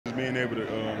being able to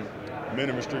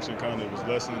minute restriction kind of was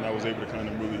lessened. I was able to kind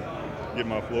of really get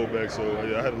my flow back. So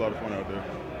yeah, I had a lot of fun out there.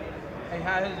 Hey,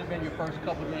 how has it been your first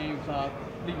couple games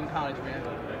leaving college, man?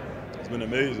 It's been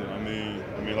amazing. I mean,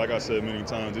 like I said many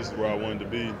times, this is where I wanted to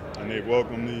be, and they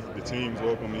welcomed me. The teams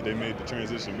welcomed me. They made the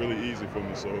transition really easy for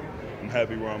me. So I'm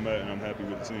happy where I'm at, and I'm happy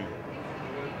with the team.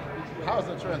 How's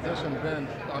the transition been?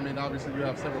 I mean, obviously you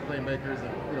have several playmakers,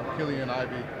 and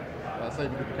𝐒𝐂𝐈𝐿 say you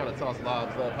can kind of toss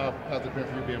lobs up. How has it been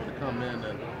for you to be able to come in?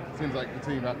 And it seems like the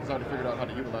team has already figured out how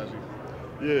to utilize you.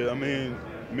 Yeah, I mean,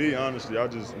 me honestly,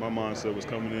 my mindset was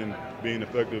coming in, being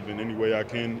effective in any way I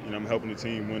can, and I'm helping the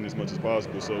team win as much as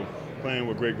possible. So playing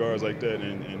with great guards like that,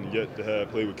 and yet to have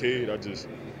played with Cade, it's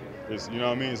you know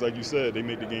what I mean. It's like you said, they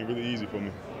make the game really easy for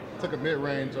me. Took a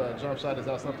mid-range jump shot. Is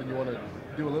that something you want to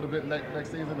do a little bit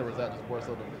next season, or is that just more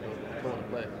so the flow of the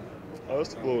play?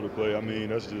 It's the flow of the play. I mean,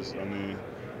 that's just,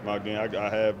 my game. I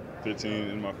have 12,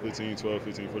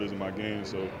 15 footers in my game.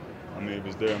 So, I mean, if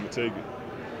it's there, I'm going to take it.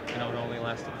 I know it only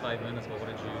lasted 5 minutes, but what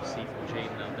did you see from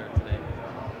Jalen out there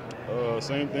today?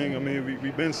 Same thing. I mean,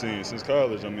 we've been seeing since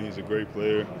college. I mean, he's a great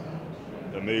player,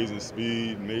 amazing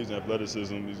speed, amazing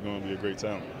athleticism. He's going to be a great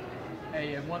talent.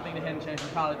 Hey, and one thing that hadn't changed in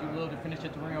college, you love to finish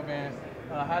at the rim, man.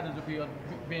 How does it feel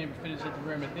being able to finish at the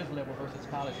rim at this level versus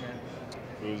college, man?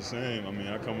 It was the same. I mean,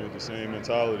 I come with the same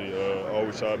mentality.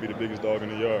 Always try to be the biggest dog in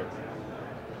the yard.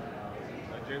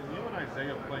 Jalen, you and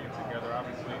Isaiah playing together,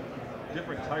 obviously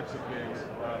different types of bigs,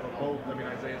 but both,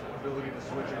 Isaiah's ability to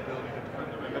switch and ability to defend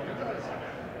the rim. Have you guys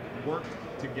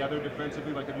worked together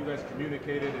defensively? Like, have you guys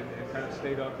communicated and kind of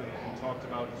stayed up and talked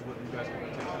about just what you guys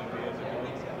could potentially be able to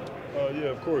do?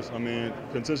 Yeah, of course. I mean,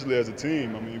 potentially as a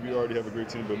team, we already have a great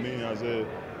team, but me and Isaiah,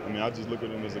 I just look at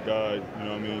him as a guy,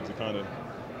 to kind of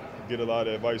get a lot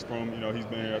of advice from. He's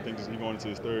been here, I think he's going into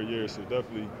his 3rd year, so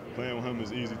definitely playing with him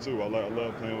is easy too. I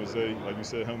love playing with Zay. Like you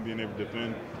said, him being able to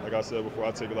defend. Like I said before,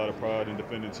 I take a lot of pride in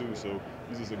defending too, so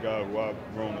he's just a guy who I've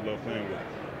grown to love playing with.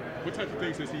 What type of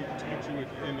things has he taught you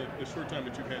in the short time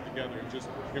that you've had together, and just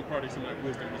imparting some of that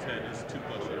wisdom he's had his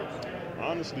 2+ years?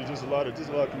 Honestly, just a lot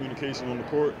of communication on the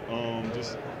court.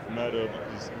 Just a matter of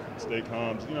just stay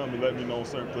calm. Let me know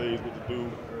certain plays, what to do,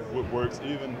 what works.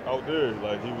 Even out there,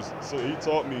 like he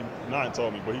told me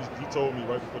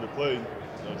right before the play,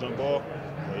 jump ball.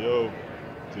 Like, yo,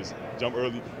 just jump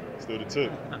early, still the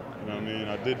tip.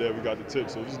 I did that. We got the tip.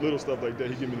 So just little stuff like that.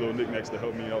 He give me little knickknacks to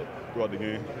help me out throughout the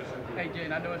game. Hey,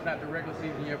 Jalen, I know it's not the regular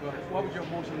season yet, but what was your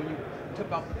emotion when you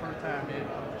took off the first time, man,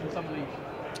 in some leagues?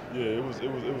 Yeah,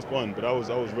 it was fun, but I was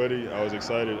ready. I was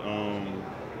excited.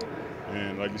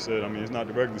 And like you said, it's not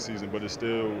the regular season, but it's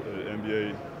still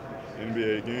an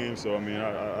NBA game. So I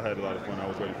had a lot of fun. I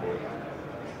was ready for it.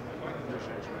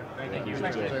 Thank you.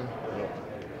 Thank you. Yeah.